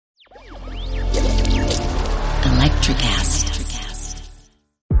Electrocast.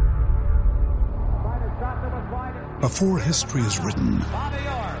 Before history is written,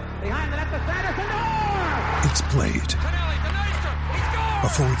 it's played.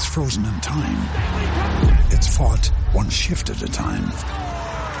 Before it's frozen in time, it's fought one shift at a time.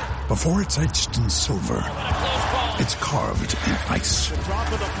 Before it's etched in silver, it's carved in ice.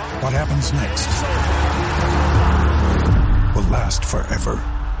 What happens next will last forever.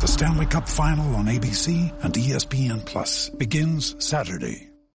 The Stanley Cup Final on ABC and ESPN Plus begins Saturday.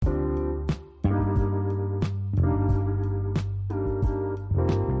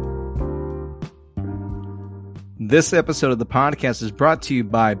 This episode of the podcast is brought to you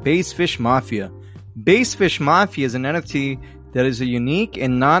by Basefish Mafia. Basefish Mafia is an NFT that is a unique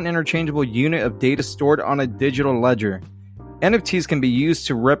and non-interchangeable unit of data stored on a digital ledger. NFTs can be used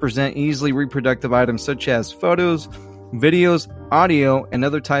to represent easily reproductive items such as photos, videos, audio, and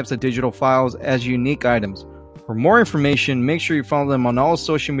other types of digital files as unique items. For more information, make sure you follow them on all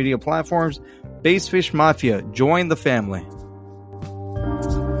social media platforms. Basefish Mafia, join the family.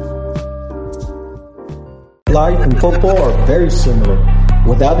 Life and football are very similar.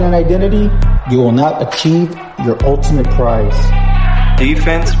 Without an identity, you will not achieve your ultimate prize.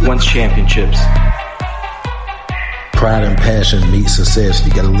 Defense wins championships. Pride and passion meet success.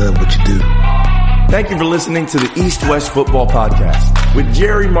 You gotta love what you do. Thank you for listening to the East West Football Podcast with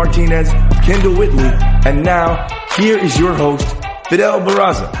Jerry Martinez, Kendall Whitley, and now, here is your host, Fidel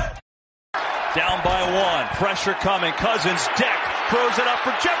Barraza. Down by one, pressure coming, Cousins, deck, throws it up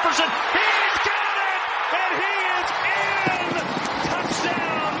for Jefferson, he's got it, and he is in!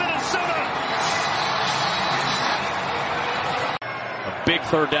 Touchdown, Minnesota! A big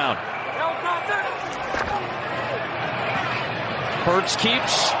third down. Hurts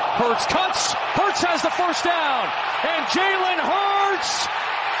keeps, Hurts cuts, Hurts has the first down, and Jalen Hurts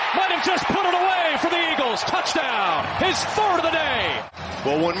might have just put it away for the Eagles. Touchdown, his third of the day.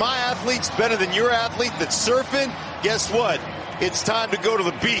 Well, when my athlete's better than your athlete that's surfing, guess what? It's time to go to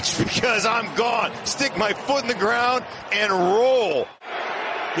the beach because I'm gone. Stick my foot in the ground and roll.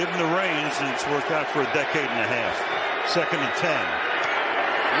 Give him the reins, and it's worked out for a decade and a half. 2nd and 10.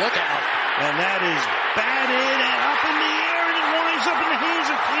 Look out. And that is batted and up in the air, and it winds up in the hands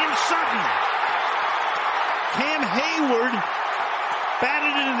of Cam Sutton. Cam Hayward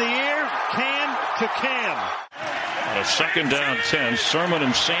batted it in the air, Cam to Cam. On a 2nd down 10, Sermon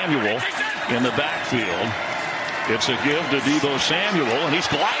and Samuel in the backfield. It's a give to Deebo Samuel, and he's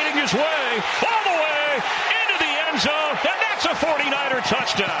gliding his way all the way into the end zone, and that's a 49er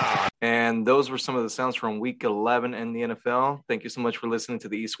touchdown. And those were some of the sounds from Week 11 in the NFL. Thank you so much for listening to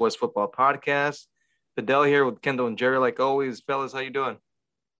the East West Football Podcast. Fidel here with Kendall and Jerry, like always. Fellas, how you doing?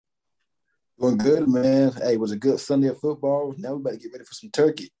 Doing good, man. Hey, it was a good Sunday of football. Now we better get ready for some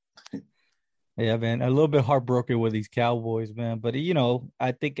turkey. Yeah, man. A little bit heartbroken with these Cowboys, man. But, you know,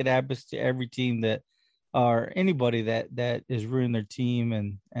 I think it happens to every team that or anybody that is ruining their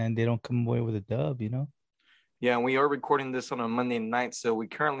team and they don't come away with a dub, you know? Yeah, and we are recording this on a Monday night, so we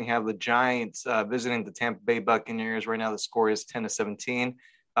currently have the Giants visiting the Tampa Bay Buccaneers. Right now the score is 10-17.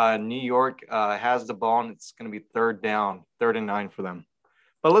 New York has the ball, and it's going to be 3rd and 9 for them.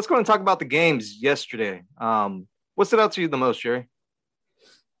 But let's go and talk about the games yesterday. What stood out to you the most, Jerry?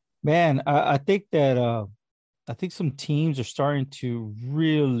 Man, I think that I think some teams are starting to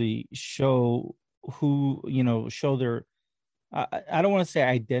really show show their I don't want to say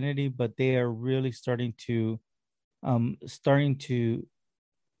identity, but they are really starting to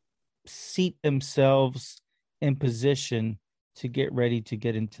seat themselves in position to get ready to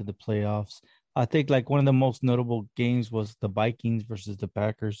get into the playoffs. I think like one of the most notable games was the Vikings versus the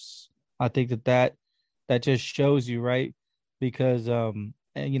Packers. I think that just shows you, right? Because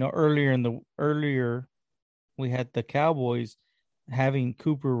earlier we had the Cowboys having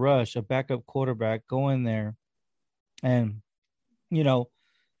Cooper Rush, a backup quarterback, go in there and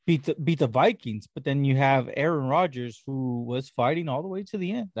beat the Vikings. But then you have Aaron Rodgers, who was fighting all the way to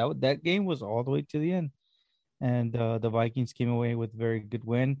the end. That game was all the way to the end, and the Vikings came away with a very good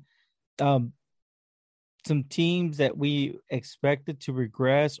win. Some teams that we expected to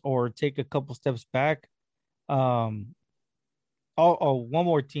regress or take a couple steps back. One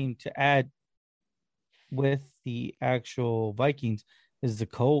more team to add with the actual Vikings is the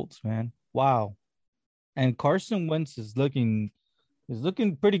Colts, man. Wow. And Carson Wentz is looking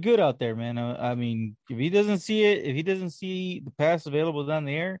pretty good out there, man. I mean, if he doesn't see the pass available down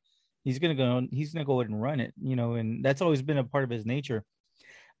the air, he's gonna go ahead and run it, and that's always been a part of his nature.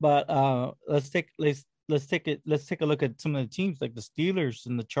 But let's take a look at some of the teams like the Steelers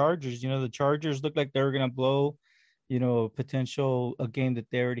and the Chargers. The Chargers look like they were gonna blow potential a game that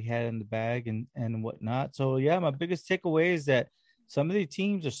they already had in the bag and whatnot. So yeah, my biggest takeaway is that some of the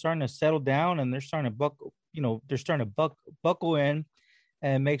teams are starting to settle down and they're starting to buckle in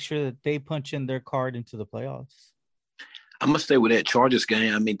and make sure that they punch in their card into the playoffs. I'm gonna stay with that Chargers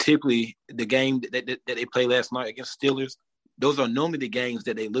game. I mean, typically the game that they played last night against Steelers, those are normally the games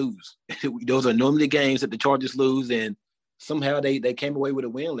that they lose. Those are normally the games that the Chargers lose, and somehow they came away with a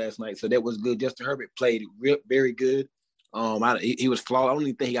win last night. So that was good. Justin Herbert played very good. He was flawless. I don't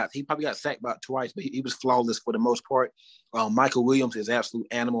even think he probably got sacked about twice, but he was flawless for the most part. Michael Williams is absolute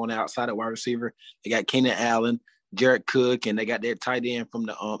animal on the outside at wide receiver. They got Keenan Allen, Jared Cook, and they got that tight end from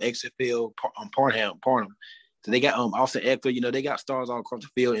the XFL, Parham. So they got Austin Eckler. They got stars all across the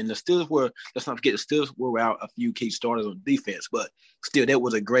field. And the Steelers let's not forget, the Steelers were without a few key starters on defense. But still, that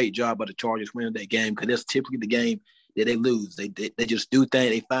was a great job by the Chargers winning that game, because that's typically the game that they lose. They just do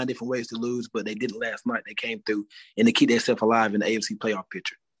things. They find different ways to lose, but they didn't last night. They came through, and they keep themselves alive in the AFC playoff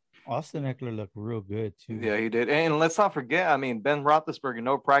picture. Austin Eckler looked real good, too. Yeah, he did. And let's not forget, Ben Roethlisberger,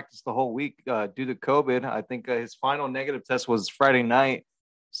 no practice the whole week due to COVID. I think his final negative test was Friday night.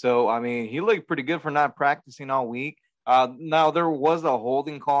 So, he looked pretty good for not practicing all week. Now, there was a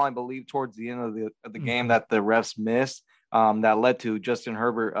holding call, I believe, towards the end of the game that the refs missed that led to Justin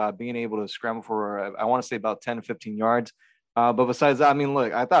Herbert being able to scramble for, I want to say, about 10 to 15 yards. But besides that,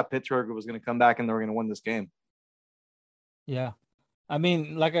 look, I thought Pittsburgh was going to come back and they were going to win this game. Yeah.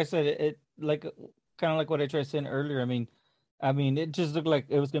 Like I said, it kind of like what I tried saying earlier. It just looked like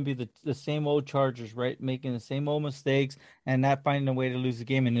it was going to be the same old Chargers, right? Making the same old mistakes and not finding a way to lose the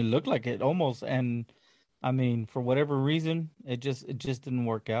game. And it looked like it almost. And for whatever reason, it just didn't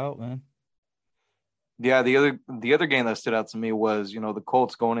work out, man. Yeah, the other game that stood out to me was, the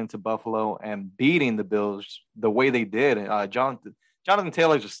Colts going into Buffalo and beating the Bills the way they did. Jonathan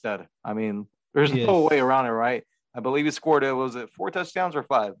Taylor's a stud. There's no way around it, right? I believe he scored, was it 4 touchdowns or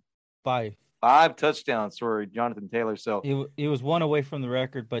 5? 5. 5 touchdowns for Jonathan Taylor. So he was 1 away from the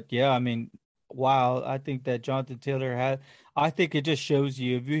record, but yeah, wow. I think that Jonathan Taylor I think it just shows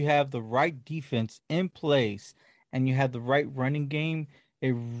you, if you have the right defense in place and you have the right running game,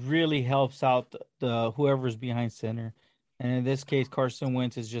 it really helps out the whoever's behind center. And in this case, Carson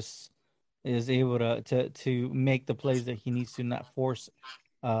Wentz is able to make the plays that he needs to, not force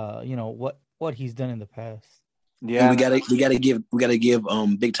what he's done in the past. Yeah, and we gotta give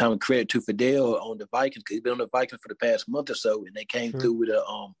big time credit to Fidel on the Vikings, because he's been on the Vikings for the past month or so, and they came through with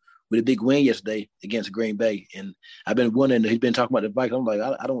a big win yesterday against Green Bay. And I've been wondering, he's been talking about the Vikings. I'm like,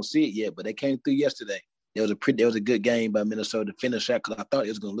 I don't see it yet, but they came through yesterday. There was a good game by Minnesota to finish out, because I thought he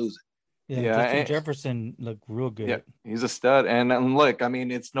was going to lose it. Yeah, Jefferson looked real good. Yeah, he's a stud. And look,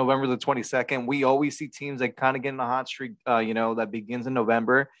 it's November the 22nd. We always see teams that kind of get in a hot streak, that begins in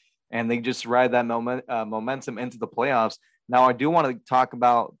November, and they just ride that momentum into the playoffs. Now, I do want to talk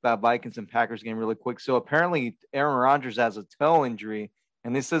about that Vikings and Packers game really quick. So apparently Aaron Rodgers has a toe injury,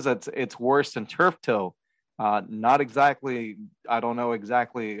 and this says that it's worse than turf toe. Not exactly, I don't know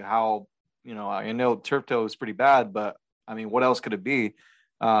exactly how, I know turf toe is pretty bad, but what else could it be?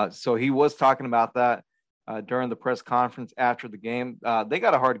 So he was talking about that during the press conference after the game. They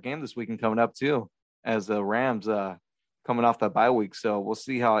got a hard game this weekend coming up too, as the Rams coming off that bye week. So we'll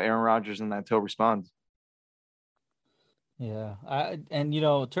see how Aaron Rodgers and that toe responds. Yeah.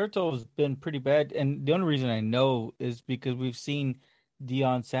 turf toe has been pretty bad. And the only reason I know is because we've seen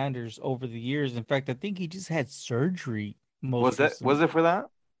Deion Sanders over the years. In fact, I think he just had surgery. Was it for that?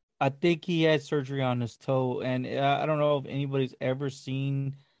 I think he had surgery on his toe, and I don't know if anybody's ever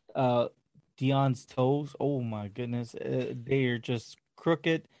seen Deion's toes. Oh my goodness, they are just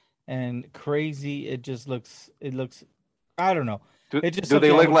crooked and crazy. It looks. I don't know. Do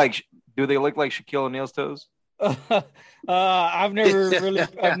they look like Shaquille O'Neal's toes? I've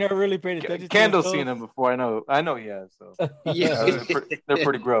never really paid attention. Kendall's seen them before. I know he has. So yeah, they're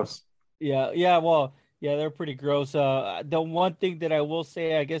pretty gross. Yeah. Well. Yeah, they're pretty gross. The one thing that I will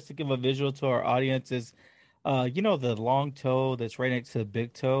say, I guess, to give a visual to our audience is, the long toe that's right next to the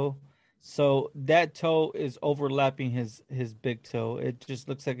big toe. So that toe is overlapping his big toe. It just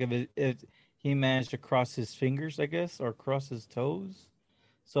looks like if he managed to cross his fingers, I guess, or cross his toes.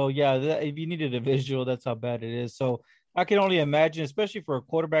 So yeah, if you needed a visual, that's how bad it is. So I can only imagine, especially for a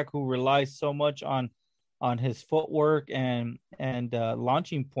quarterback who relies so much on his footwork and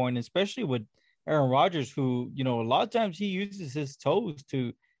launching point, especially with Aaron Rodgers, who, a lot of times he uses his toes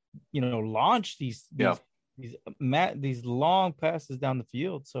to, launch these long passes down the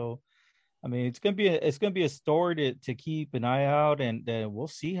field. So, it's gonna be a story to keep an eye out, and we'll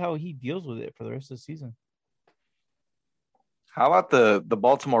see how he deals with it for the rest of the season. How about the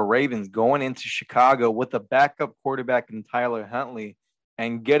Baltimore Ravens going into Chicago with a backup quarterback in Tyler Huntley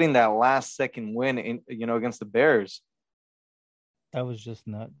and getting that last-second win against the Bears? That was just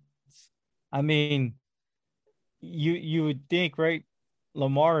nuts. I mean, you would think, right?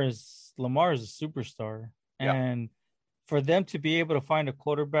 Lamar is a superstar, and for them to be able to find a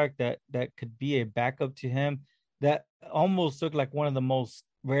quarterback that could be a backup to him, that almost looked like one of the most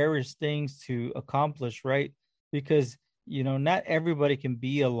rarest things to accomplish, right? Because not everybody can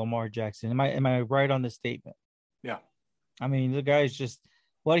be a Lamar Jackson. Am I right on this statement? Yeah. I mean, the guy's just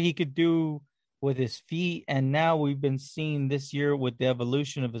what he could do with his feet, and now we've been seeing this year with the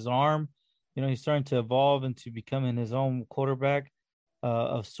evolution of his arm. He's starting to evolve into becoming his own quarterback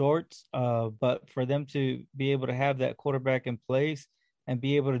of sorts. But for them to be able to have that quarterback in place and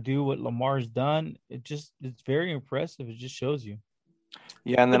be able to do what Lamar's done, it's very impressive. It just shows you.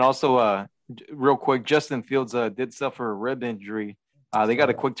 Yeah, and then also, real quick, Justin Fields did suffer a rib injury. They got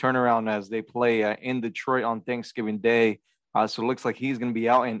a quick turnaround as they play in Detroit on Thanksgiving Day. So it looks like he's going to be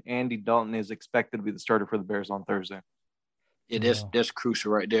out, and Andy Dalton is expected to be the starter for the Bears on Thursday. Yeah, that's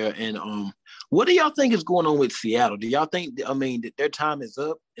crucial right there. And what do y'all think is going on with Seattle? Do y'all think, that their time is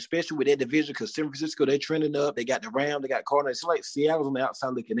up, especially with their division? Because San Francisco, they're trending up. They got the Rams, they got Cardinals. It's like Seattle's on the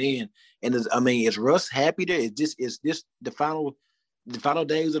outside looking in. And is Russ happy there? Is this the final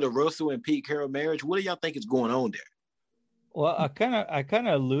days of the Russell and Pete Carroll marriage? What do y'all think is going on there? Well, I kind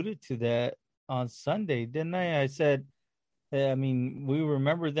of alluded to that on Sunday, didn't I? I said, we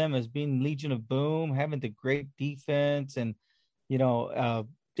remember them as being Legion of Boom, having the great defense, and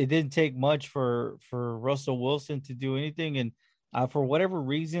it didn't take much for Russell Wilson to do anything. And for whatever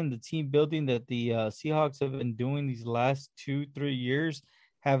reason, the team building that the Seahawks have been doing these last 2-3 years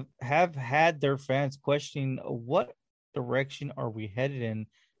have had their fans questioning what direction are we headed in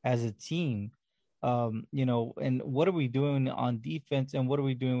as a team. And what are we doing on defense, and what are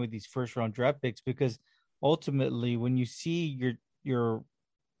we doing with these first round draft picks? Because ultimately, when you see your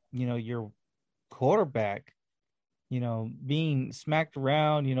quarterback, being smacked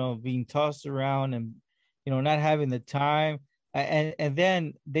around, being tossed around, and not having the time, and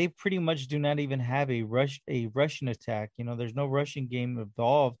then they pretty much do not even have a rushing attack. There's no rushing game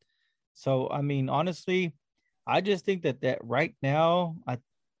involved. So honestly, I just think that right now,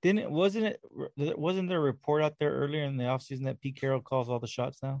 wasn't there a report out there earlier in the offseason that Pete Carroll calls all the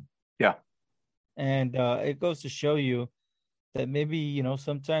shots now? Yeah. And it goes to show you that maybe,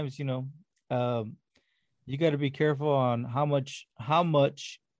 sometimes, you got to be careful on how much power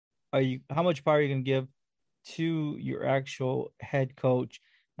you're going to give to your actual head coach.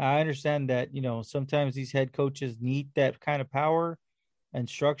 Now, I understand that, sometimes these head coaches need that kind of power and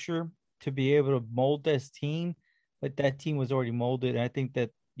structure to be able to mold this team, but that team was already molded. And I think that,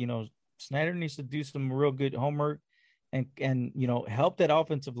 Snyder needs to do some real good homework and help that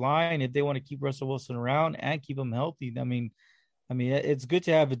offensive line if they want to keep Russell Wilson around and keep him healthy. I mean, it's good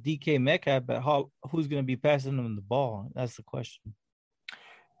to have a DK Metcalf, but who's going to be passing them the ball? That's the question.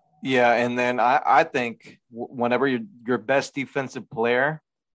 Yeah, and then I think whenever your best defensive player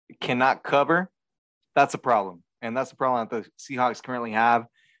cannot cover, that's a problem. And that's the problem that the Seahawks currently have.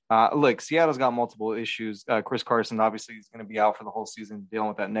 Look, Seattle's got multiple issues. Chris Carson, obviously, is going to be out for the whole season dealing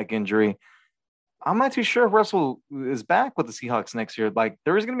with that neck injury. I'm not too sure if Russell is back with the Seahawks next year. Like,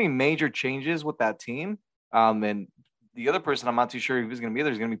 there is going to be major changes with that team. And the other person I'm not too sure if he's going to be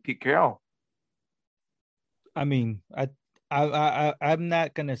there is going to be Pete Carroll. I'm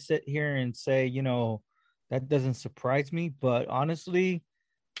not going to sit here and say, that doesn't surprise me. But honestly,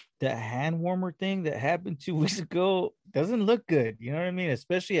 that hand warmer thing that happened 2 weeks ago doesn't look good. You know what I mean?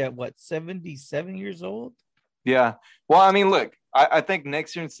 Especially at 77 years old. Yeah. Well, look, I think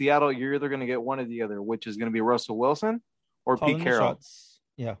next year in Seattle, you're either going to get one or the other, which is going to be Russell Wilson or Pete Carroll.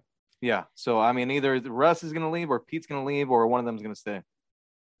 Yeah. Yeah. So, either Russ is going to leave or Pete's going to leave or one of them is going to stay.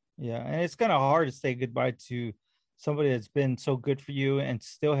 Yeah. And it's kind of hard to say goodbye to somebody that's been so good for you and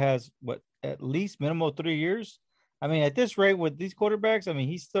still has at least minimal 3 years. At this rate with these quarterbacks,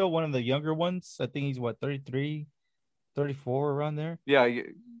 he's still one of the younger ones. I think he's 33, 34 around there. Yeah.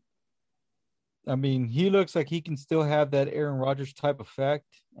 He looks like he can still have that Aaron Rodgers type effect.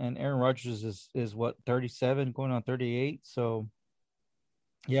 And Aaron Rodgers is 37 going on 38. So,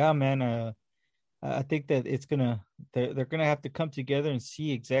 yeah, man, I think that they're going to have to come together and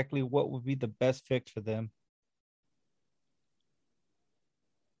see exactly what would be the best fix for them.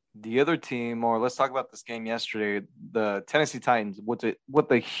 The other team, or let's talk about this game yesterday, the Tennessee Titans,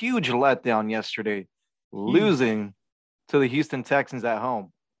 with a huge letdown yesterday, losing to the Houston Texans at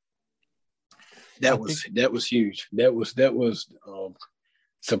home. That was huge. That was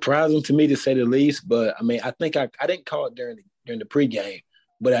surprising to me, to say the least. But I think I didn't call it during during the pregame.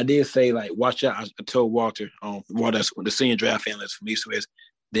 But I did say, like, watch out. I told Walter, Walter's the senior draft analyst from East West,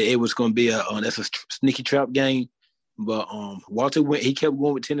 that it was going to be that's a sneaky trap game. But Walter he kept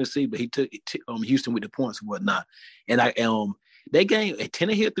going with Tennessee, but he took Houston with the points and whatnot. And that game,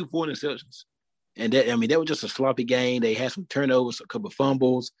 Tannehill threw 4 interceptions, and that was just a sloppy game. They had some turnovers, a couple of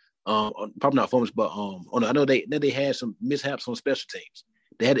fumbles, probably not fumbles, but I know they had some mishaps on special teams.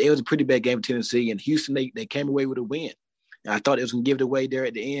 It was a pretty bad game for Tennessee, and Houston they came away with a win. And I thought it was going to give it away there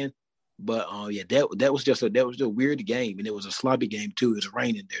at the end, but that was just a weird game, and it was a sloppy game too. It was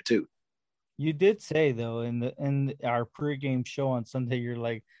raining there too. You did say though in our pregame show on Sunday, you're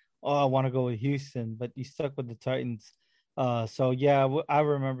like, "Oh, I want to go with Houston," but you stuck with the Titans. So yeah, I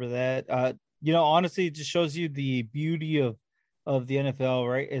remember that. Honestly, it just shows you the beauty of the NFL,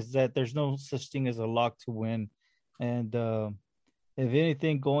 right? Is that there's no such thing as a lock to win, and if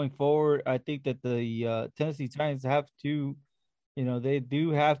anything going forward, I think that the Tennessee Titans have to, they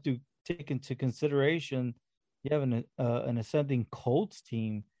do have to take into consideration you have an ascending Colts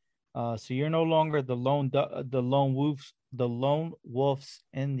team. So you're no longer the lone wolves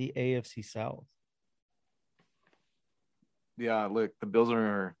in the AFC South. Yeah, look, the Bills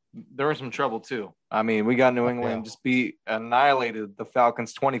they're in some trouble too. I mean, we got New England just annihilated the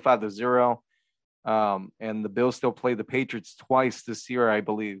Falcons 25-0. And the Bills still play the Patriots twice this year, I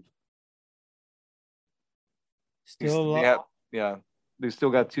believe. They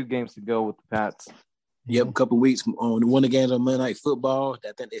still got 2 games to go with the Pats. Yep, a couple of weeks on one of the games on Monday Night Football.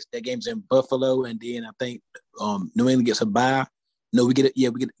 I think that game's in Buffalo, and then I think New England gets a bye. No, we get it. Yeah,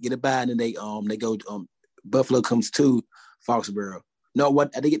 we get a bye, and then they go. Buffalo comes to Foxborough. No,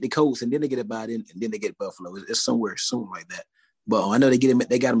 they get the Colts, and then they get a bye, and then they get Buffalo. It's somewhere soon like that. But I know they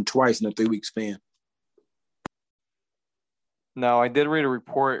got them twice in a 3-week span. Now, I did read a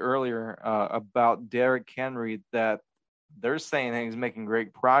report earlier about Derrick Henry that they're saying that he's making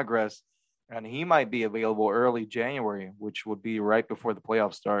great progress, and he might be available early January, which would be right before the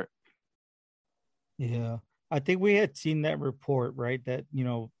playoffs start. Yeah, I think we had seen that report, right? That,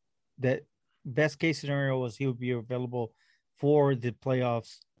 that best case scenario was he would be available for the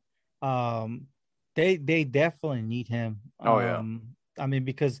playoffs. They definitely need him. Oh, yeah. I mean,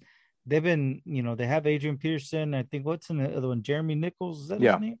 because they've been, they have Adrian Peterson. I think what's in the other one? Jeremy Nichols. Is that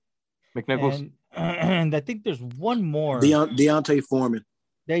his name? McNichols. And I think there's one more. Deontay Foreman.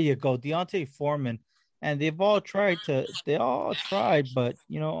 There you go. Deontay Foreman. And they've all tried, but,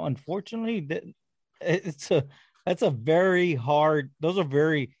 unfortunately, that's a very hard, those are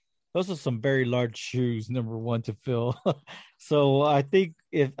some very large shoes, number one, to fill. So I think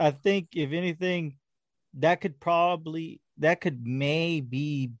if anything, that could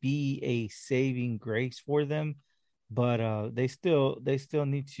maybe be a saving grace for them, but they still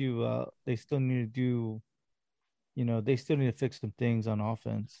need to do, they still need to fix some things on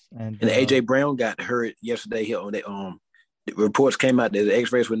offense. And AJ Brown got hurt yesterday here on the reports came out that the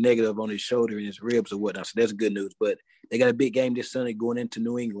X-rays were negative on his shoulder and his ribs or whatnot. So that's good news. But they got a big game this Sunday going into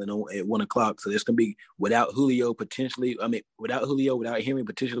New England at 1:00. So it's going to be without Julio, potentially. I mean, without Julio, without Henry,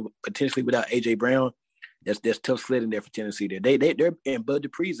 potentially without AJ Brown. That's tough sledding there for Tennessee. They're and Bud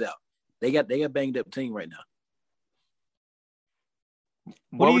Dupree's out. They got banged up team right now.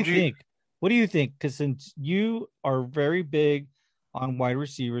 What do you think? What do you think? Because since you are very big on wide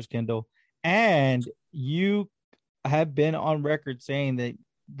receivers, Kendall, and you have been on record saying that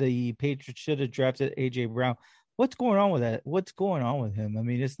the Patriots should have drafted AJ Brown. What's going on with that? What's going on with him? I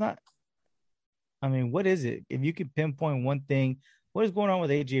mean, what is it? If you could pinpoint one thing, what is going on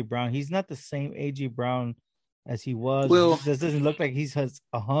with AJ Brown? He's not the same AJ Brown as he was. Well, he doesn't look like he's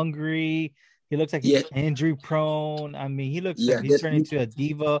hungry. He looks like he's injury prone. I mean, he looks like he's turning into a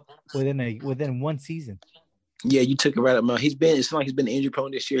diva within one season. Yeah, you took it right up, man. It's like he's been injury prone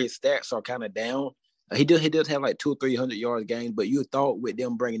this year. His stats are kind of down. He does have like 200 or 300 yards games, but you thought with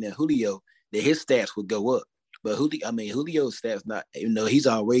them bringing in Julio that his stats would go up. But Julio's stats not, he's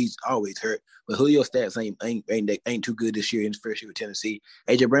always hurt. But Julio's stats ain't too good this year in his first year with Tennessee.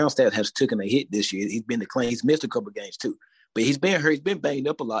 AJ Brown's stats has taken a hit this year. He's been declined. He's missed a couple of games too. But he's been hurt. He's been banged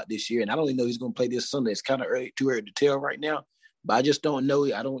up a lot this year, and I don't even know he's going to play this Sunday. It's kind of too early to tell right now. But I just don't know.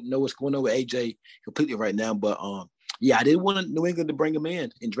 I don't know what's going on with AJ completely right now. But I didn't want New England to bring him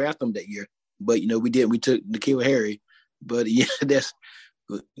in and draft him that year. But we did. We took N'Keal Harry. But that's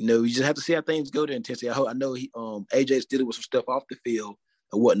you just have to see how things go there in Tennessee. I know AJ's dealing with some stuff off the field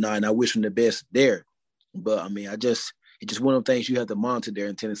and whatnot, and I wish him the best there. But I mean, it's just one of the things you have to monitor there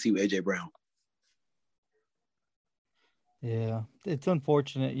in Tennessee with AJ Brown. Yeah, it's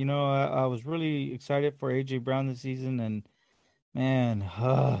unfortunate. I was really excited for AJ Brown this season, and man,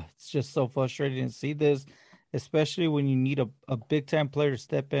 it's just so frustrating to see this. especially when you need a big time player to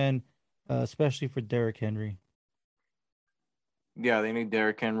step in, especially for Derrick Henry. Yeah, they need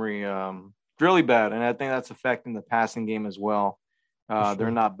Derrick Henry really bad, and I think that's affecting the passing game as well. Sure.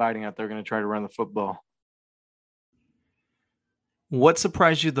 They're not biting out. They're going to try to run the football. What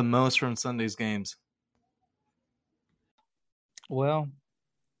surprised you the most from Sunday's games? Well,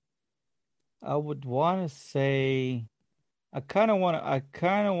 I would want to say I kind of want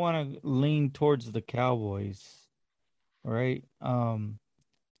to lean towards the Cowboys, right?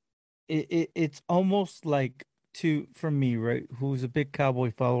 It's almost like for me, right, who's a big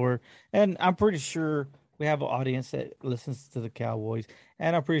Cowboy follower, and I'm pretty sure we have an audience that listens to the Cowboys,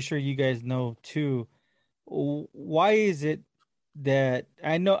 and I'm pretty sure you guys know too. Why is it that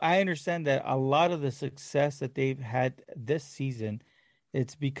I understand that a lot of the success that they've had this season,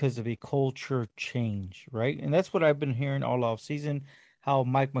 it's because of a culture change, right? And that's what I've been hearing all off season, how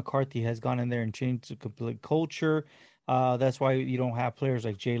Mike McCarthy has gone in there and changed the complete culture. That's why you don't have players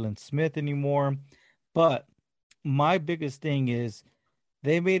like Jalen Smith anymore. But my biggest thing is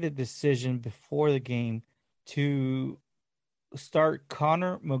they made a decision before the game to start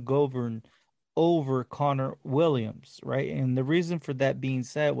Connor McGovern over Connor Williams, right? And the reason for that being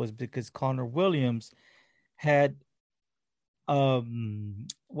said was because Connor Williams had what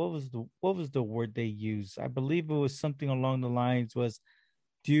was the word they used? I believe it was something along the lines was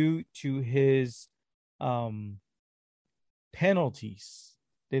due to his penalties.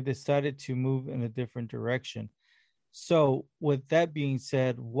 They decided to move in a different direction. So with that being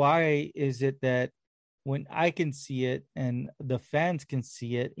said, why is it that when I can see it and the fans can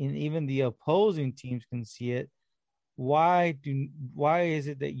see it and even the opposing teams can see it, why is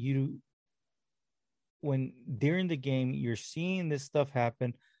it that when during the game you're seeing this stuff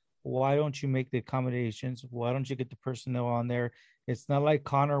happen, why don't you make the accommodations? Why don't you get the personnel on there? It's not like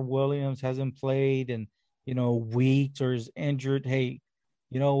Connor Williams hasn't played in weeks or is injured. Hey,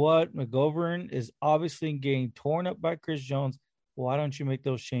 you know what? McGovern is obviously getting torn up by Chris Jones. Why don't you make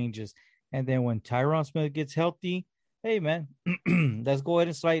those changes? And then when Tyron Smith gets healthy, hey, man, let's go ahead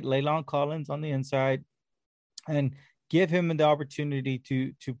and slide Laylon Collins on the inside and give him the opportunity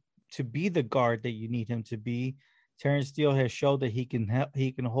to be the guard that you need him to be. Terrence Steele has showed that he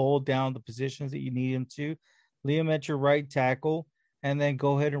can hold down the positions that you need him to. Liam at your right tackle, and then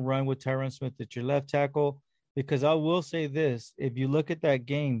go ahead and run with Tyron Smith at your left tackle. Because I will say this, if you look at that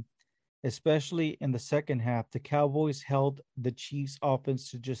game, especially in the second half, the Cowboys held the Chiefs offense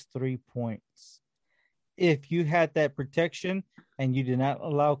to just 3 points. If you had that protection and you did not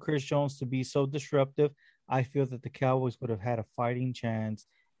allow Chris Jones to be so disruptive, I feel that the Cowboys would have had a fighting chance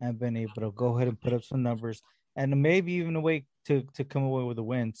and been able to go ahead and put up some numbers and maybe even a way to come away with a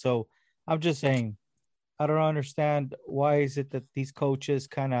win. So I'm just saying, I don't understand why is it that these coaches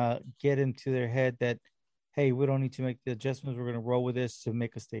kind of get into their head that, hey, we don't need to make the adjustments. We're going to roll with this to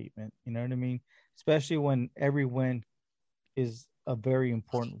make a statement. You know what I mean? Especially when every win is a very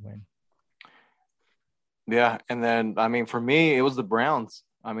important win. Yeah, and then, I mean, for me, it was the Browns.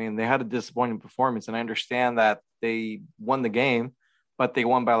 I mean, they had a disappointing performance, and I understand that they won the game, but they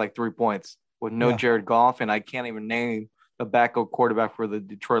won by like 3 points with no Jared Goff, and I can't even name the backup quarterback for the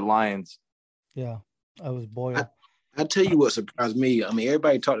Detroit Lions. Yeah, I was Boyle. I tell you what surprised me. I mean,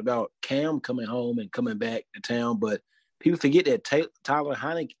 everybody talked about Cam coming home and coming back to town, but people forget that Tyler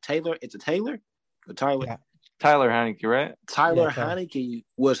Heinicke, is it Taylor or Tyler? Yeah. Tyler Heinicke, right? Tyler Heinicke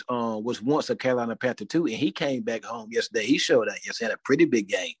was once a Carolina Panther too, and he came back home yesterday. He showed up yesterday, had a pretty big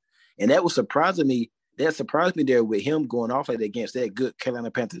game, and that was surprising me. That surprised me there with him going off like that against that good Carolina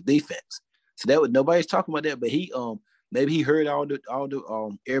Panthers defense. So that was nobody's talking about that, but he maybe he heard all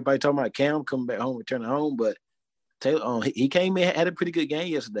the everybody talking about Cam coming back home, returning home, but Taylor he came in, had a pretty good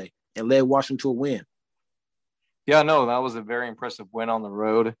game yesterday and led Washington to a win. Yeah, no, that was a very impressive win on the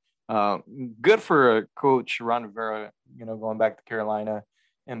road. Good for Coach Ron Rivera, going back to Carolina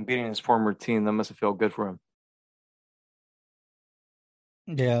and beating his former team. That must have felt good for him.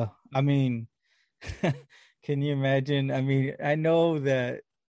 Yeah, I mean, can you imagine? I mean, I know that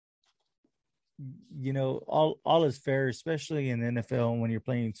all is fair, especially in the NFL when you're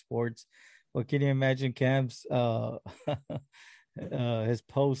playing sports. But can you imagine Cam's his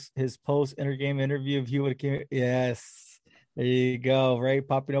post intergame interview if he would have came? Yes, there you go, right?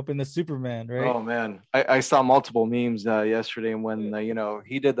 Popping up in the Superman, right? Oh man, I saw multiple memes yesterday when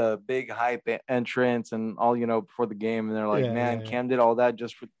he did the big hype entrance and all before the game, and they're like, Cam did all that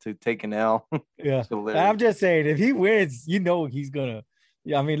just to take an L. Yeah, I'm just saying if he wins, he's gonna.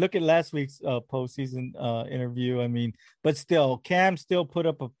 Yeah, I mean, look at last week's postseason interview. I mean, but still, Cam still put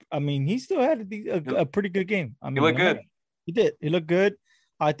up he still had a pretty good game. I mean, he looked good. He did. He looked good.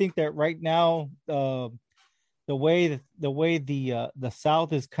 I think that right now, the way the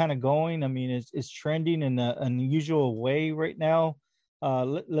South is kind of going. I mean, it's trending in an unusual way right now.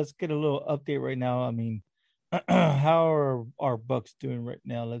 Let's get a little update right now. I mean, how are our Bucks doing right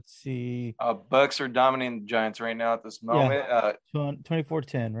now? Let's see. Bucks are dominating the Giants right now at this moment.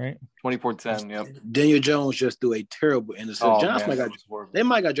 24-10, right? 24-10, yep. Daniel Jones just threw a terrible interception. Giants they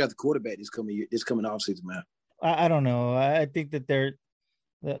might got draft a quarterback this coming offseason, man. I don't know. I think that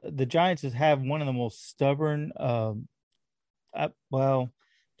the Giants have one of the most stubborn.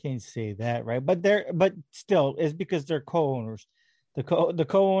 Can't say that, right? But still, it's because they're co-owners. The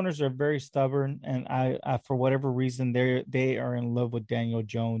co-owners are very stubborn, and I for whatever reason they are in love with Daniel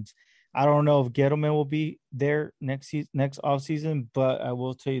Jones. I don't know if Gettleman will be there next offseason, but I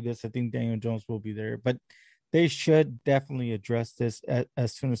will tell you this: I think Daniel Jones will be there. But they should definitely address this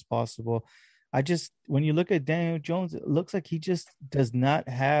as soon as possible. When you look at Daniel Jones, it looks like he just does not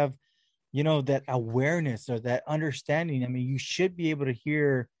have, that awareness or that understanding. I mean, you should be able to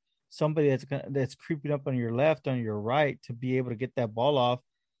hear somebody that's creeping up on your left, on your right, to be able to get that ball off.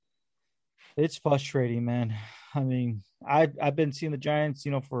 It's frustrating, man. I mean, I've been seeing the Giants,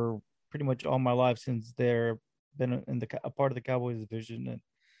 for pretty much all my life since they're been in a part of the Cowboys division,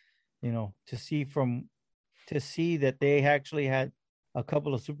 and to see that they actually had a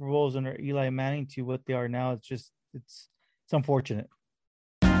couple of Super Bowls under Eli Manning to what they are now, it's unfortunate.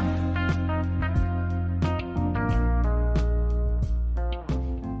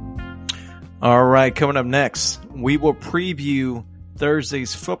 All right, coming up next, we will preview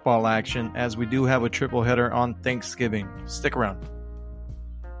Thursday's football action as we do have a triple header on Thanksgiving. Stick around.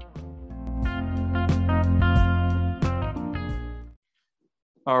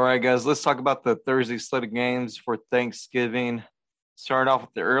 All right, guys, let's talk about the Thursday slate of games for Thanksgiving. Starting off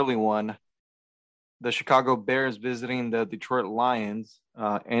with the early one, the Chicago Bears visiting the Detroit Lions.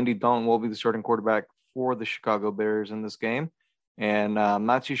 Andy Dalton will be the starting quarterback for the Chicago Bears in this game. And I'm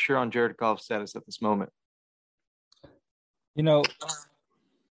not too sure on Jared Goff's status at this moment. Go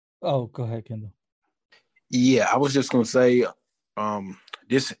ahead, Kendall. Yeah, I was just going to say,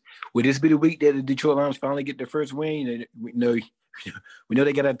 would this be the week that the Detroit Lions finally get their first win? We know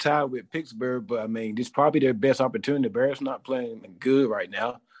they got a tie with Pittsburgh, but I mean, this is probably their best opportunity. The Bears not playing good right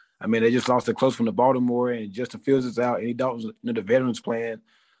now. I mean, they just lost a close one to Baltimore, and Justin Fields is out. Andy Dalton's, the veterans playing.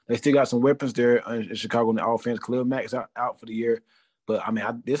 They still got some weapons there in Chicago in the offense. Khalil Mack's out for the year. But, I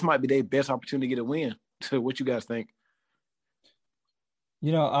mean, this might be their best opportunity to get a win. So what you guys think?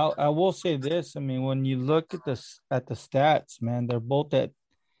 I will say this. I mean, when you look at the stats, man, they're both at,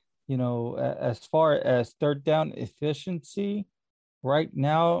 as far as third down efficiency, right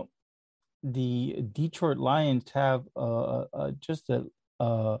now, the Detroit Lions have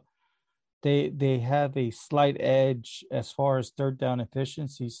they have a slight edge as far as third down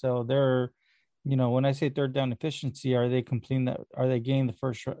efficiency. So they're, when I say third down efficiency, are they completing that? Are they getting the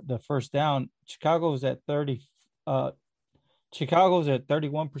first down? Chicago's at 31%.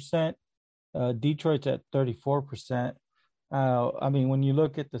 Detroit's at 34%. I mean, when you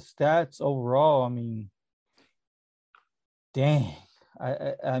look at the stats overall, I mean, dang.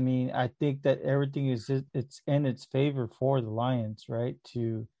 I mean, I think that everything it's in its favor for the Lions, right?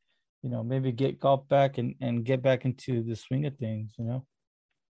 To, maybe get Goff back and get back into the swing of things,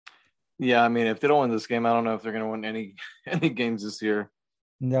 Yeah, I mean, if they don't win this game, I don't know if they're going to win any games this year.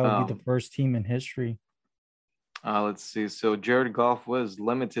 And that would be the first team in history. Let's see. So Jared Goff was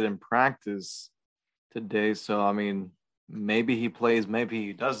limited in practice today. So, I mean, maybe he plays, maybe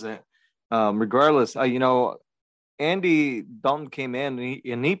he doesn't. Regardless, Andy Dalton came in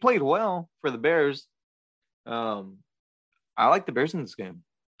and he played well for the Bears. I like the Bears in this game.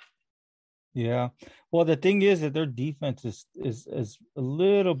 Yeah. Well, the thing is that their defense is a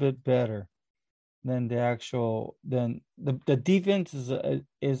little bit better than the defense is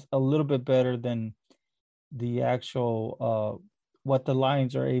a little bit better than the actual what the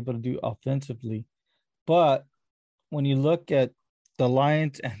Lions are able to do offensively. But when you look at the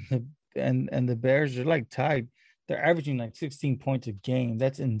Lions and the Bears, they're like tied. They're averaging like 16 points a game.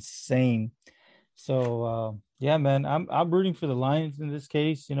 That's insane. So yeah, man, I'm rooting for the Lions in this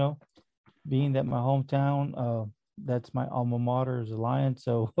case, being that my hometown, that's my alma mater is the Lions.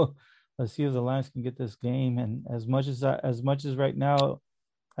 So let's see if the Lions can get this game. And as much as right now,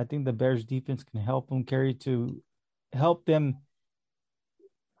 I think the Bears defense can help them help them.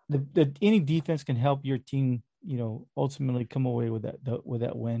 Any defense can help your team, ultimately come away with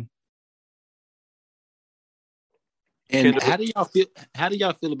that win. And how do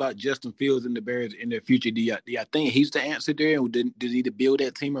y'all feel about Justin Fields and the Bears in their future? Do y'all think he's the answer there? And does he need to build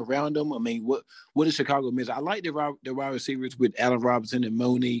that team around him? I mean, what does Chicago miss? I like the wide receivers with Allen Robinson and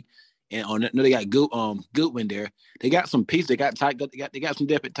Mooney and no, they got Goodwin there. They got some pieces. They got they got some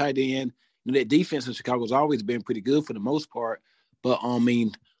depth at tight end. You know, that defense in Chicago has always been pretty good for the most part. But I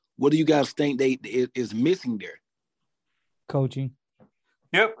mean, what do you guys think is missing there? Coaching.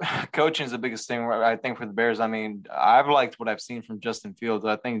 Yep, coaching is the biggest thing, I think, for the Bears. I mean, I've liked what I've seen from Justin Fields.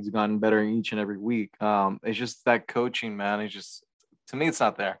 I think he's gotten better each and every week. It's just that coaching, man. It's just, to me, it's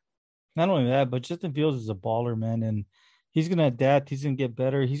not there. Not only that, but Justin Fields is a baller, man, and he's going to adapt. He's going to get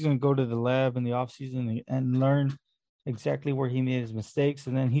better. He's going to go to the lab in the offseason and learn exactly where he made his mistakes,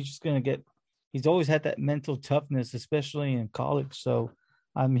 and then he's just going to get – he's always had that mental toughness, especially in college. So,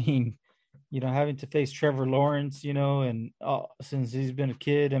 I mean – having to face Trevor Lawrence, and since he's been a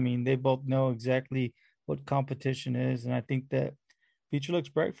kid, I mean, they both know exactly what competition is. And I think that future looks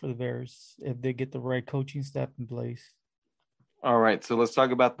bright for the Bears if they get the right coaching staff in place. All right, so let's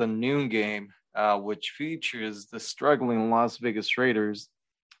talk about the noon game, which features the struggling Las Vegas Raiders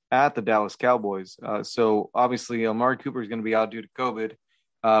at the Dallas Cowboys. So obviously, Amari Cooper is going to be out due to COVID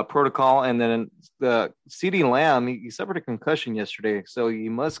protocol. And then the CeeDee Lamb, he suffered a concussion yesterday, so he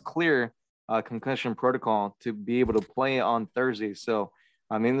must clear concussion protocol to be able to play on Thursday. So,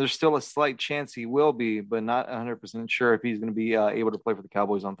 I mean, there's still a slight chance he will be, but not 100% sure if he's going to be able to play for the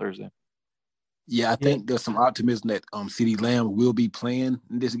Cowboys on Thursday. Yeah, I think there's some optimism that CeeDee Lamb will be playing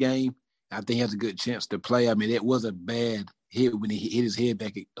in this game. I think he has a good chance to play. I mean, it was a bad hit when he hit his head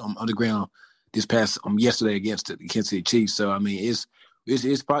back on the ground this past yesterday against the Kansas City Chiefs. So, I mean, it's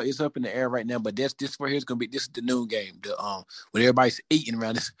probably up in the air right now, but this right here is gonna be this is the noon game. When everybody's eating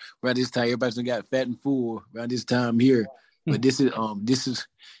around this time, everybody's gonna got fat and full around this time here. But this gonna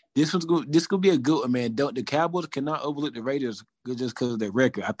be a good one, man. The Cowboys cannot overlook the Raiders just because of their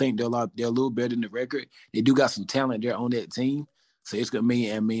record. I think they're a little better than the record. They do got some talent there on that team, so it's gonna be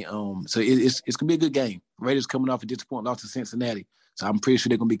it's gonna be a good game. Raiders coming off a disappointing loss to Cincinnati, so I'm pretty sure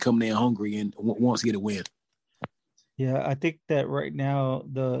they're gonna be coming in hungry and wants to get a win. Yeah, I think that right now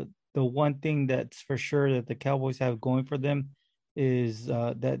the one thing that's for sure that the Cowboys have going for them is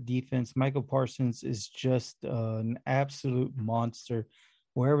that defense. Michael Parsons is just an absolute monster.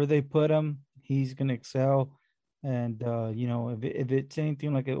 Wherever they put him, he's going to excel. And if it's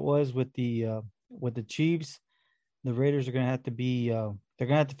anything like it was with the Chiefs, the Raiders are going to have to be they're going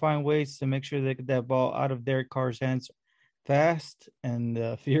to have to find ways to make sure they get that ball out of Derek Carr's hands fast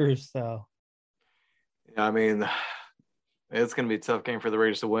and furious style. Yeah, I mean, it's going to be a tough game for the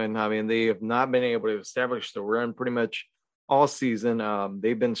Raiders to win. I mean, they have not been able to establish the run pretty much all season.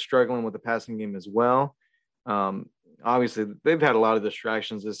 They've been struggling with the passing game as well. Obviously, they've had a lot of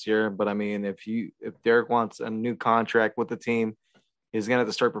distractions this year. But, I mean, if Derek wants a new contract with the team, he's going to have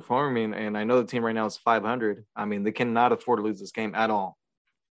to start performing. And I know the team right now is 500. I mean, they cannot afford to lose this game at all.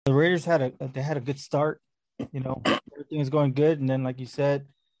 The Raiders had a good start. Everything was going good. And then, like you said,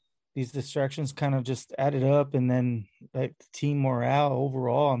 these distractions kind of just added up, and then like the team morale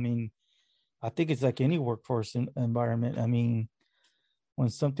overall. I mean, I think it's like any workforce environment. I mean, when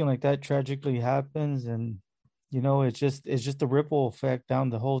something like that tragically happens, and it's just a ripple effect down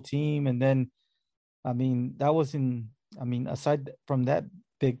the whole team. And then, I mean, aside from that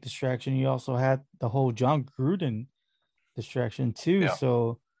big distraction, you also had the whole John Gruden distraction too. Yeah.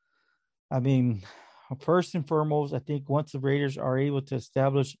 So, I mean, first and foremost, I think once the Raiders are able to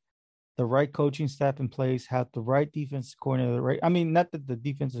establish the right coaching staff in place, have the right defensive coordinator, not that the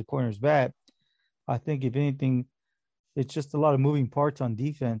defensive coordinator is bad. I think if anything, it's just a lot of moving parts on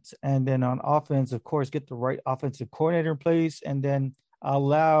defense. And then on offense, of course, get the right offensive coordinator in place, and then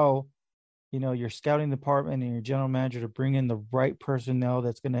allow, your scouting department and your general manager to bring in the right personnel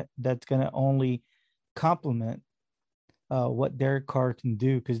that's gonna only complement what Derek Carr can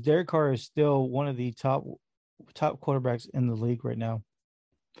do, because Derek Carr is still one of the top quarterbacks in the league right now.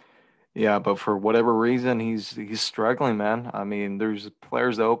 Yeah, but for whatever reason, he's struggling, man. I mean, there's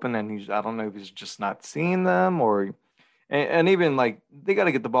players open, and I don't know if he's just not seeing them, and even like they got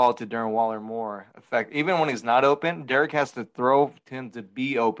to get the ball to Darren Waller more. In fact, even when he's not open, Derek has to throw to him to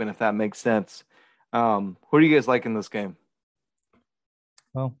be open, if that makes sense. Who do you guys like in this game?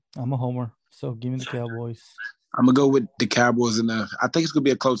 Well, I'm a homer, so give me the Cowboys. I'm gonna go with the Cowboys, and I think it's gonna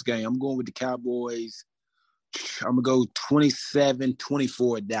be a close game. I'm going with the Cowboys. I'm gonna go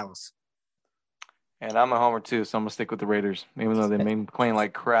 27-24 at Dallas. And I'm a homer too, so I'm gonna stick with the Raiders, even though they've been playing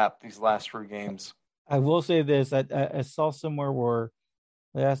like crap these last 3 games. I will say this: I saw somewhere where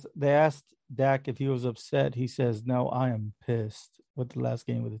they asked Dak if he was upset. He says, "No, I am pissed with the last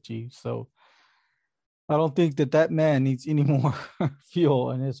game with the Chiefs." So I don't think that man needs any more fuel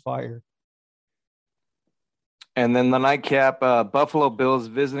in his fire. And then the nightcap, Buffalo Bills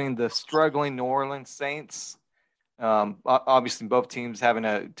visiting the struggling New Orleans Saints. Obviously, both teams having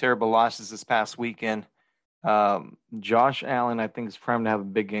a terrible losses this past weekend. Josh Allen, I think, is primed to have a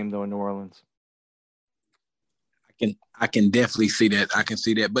big game, though, in New Orleans. I can definitely see that. I can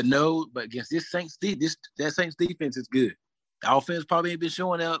see that. But against this Saints defense is good. The offense probably ain't been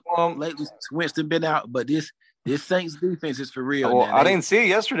showing up lately. Winston been out, but this Saints defense is for real. Well, I didn't see it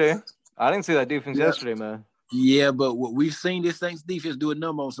yesterday. I didn't see that defense yesterday, man. Yeah, but what we've seen this Saints defense do a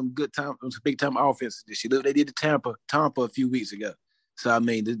number on some big time offenses this year. Look, they did the Tampa a few weeks ago. So I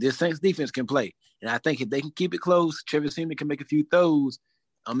mean, this Saints defense can play, and I think if they can keep it close, Trevor Siemian can make a few throws,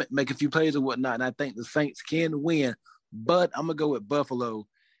 make a few plays or whatnot, and I think the Saints can win. But I'm gonna go with Buffalo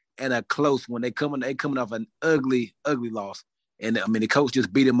and a close one. They coming off an ugly loss, and I mean the coach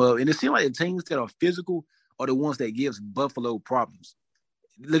just beat them up. And it seems like the teams that are physical are the ones that gives Buffalo problems.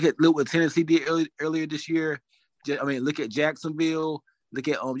 Look what Tennessee did earlier this year. I mean, look at Jacksonville. Look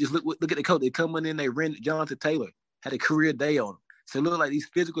at look at the coach. They coming in. They ran Jonathan Taylor, had a career day on him. So it looks like these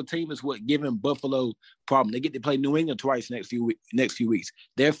physical teams is what giving Buffalo problem. They get to play New England twice next few weeks.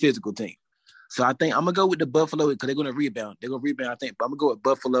 They're physical team. So I think I'm going to go with the Buffalo because they're going to rebound. They're going to rebound, I think. But I'm going to go with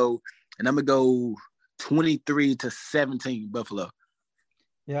Buffalo, and I'm going to go 23-17 Buffalo.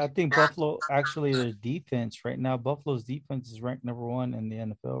 Yeah, I think Buffalo, actually, their defense right now, Buffalo's defense is ranked number 1 in the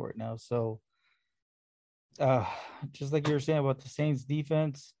NFL right now. So just like you were saying about the Saints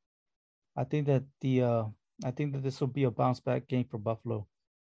defense, I think that this will be a bounce back game for Buffalo.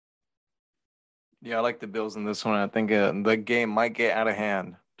 Yeah, I like the Bills in this one. I think the game might get out of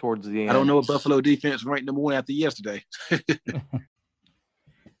hand towards the end. I don't know if Buffalo defense ranked number 1 after yesterday.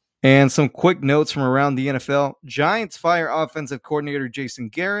 And some quick notes from around the NFL. Giants fire offensive coordinator Jason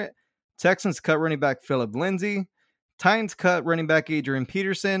Garrett. Texans cut running back Phillip Lindsay. Titans cut running back Adrian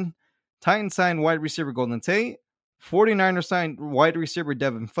Peterson. Titans signed wide receiver Golden Tate. 49ers signed wide receiver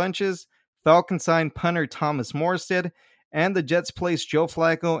Devin Funchess. Falcons signed punter Thomas Morstead. And the Jets placed Joe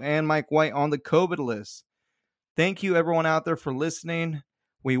Flacco and Mike White on the COVID list. Thank you, everyone out there, for listening.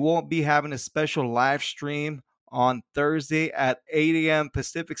 We won't be having a special live stream on Thursday at 8 a.m.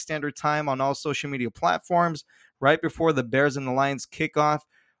 Pacific Standard Time on all social media platforms, right before the Bears and the Lions kickoff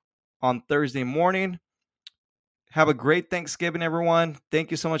on Thursday morning. Have a great Thanksgiving, everyone. Thank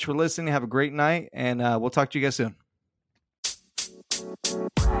you so much for listening. Have a great night, and we'll talk to you guys soon.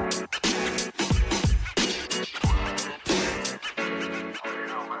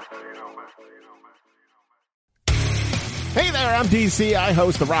 Hey there, I'm DC. I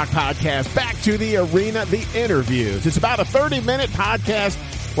host the Rock Podcast, Back to the Arena, The Interviews. It's about a 30-minute podcast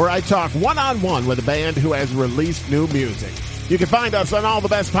where I talk one-on-one with a band who has released new music. You can find us on all the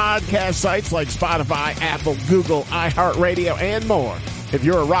best podcast sites like Spotify, Apple, Google, iHeartRadio, and more. If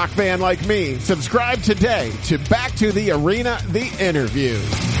you're a rock fan like me, subscribe today to Back to the Arena, The Interviews.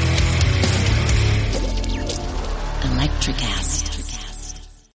 Electricast.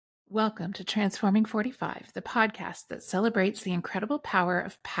 Welcome to Transforming 45, the podcast that celebrates the incredible power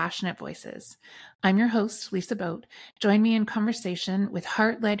of passionate voices. I'm your host, Lisa Boat. Join me in conversation with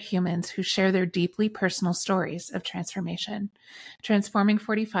heart-led humans who share their deeply personal stories of transformation. Transforming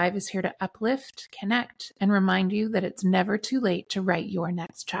 45 is here to uplift, connect, and remind you that it's never too late to write your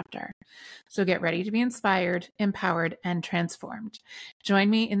next chapter. So get ready to be inspired, empowered, and transformed. Join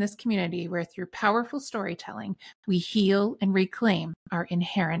me in this community where through powerful storytelling, we heal and reclaim our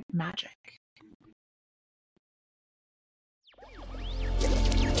inherent magic.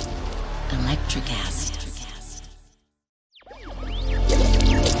 Electricast.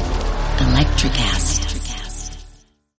 Electricast.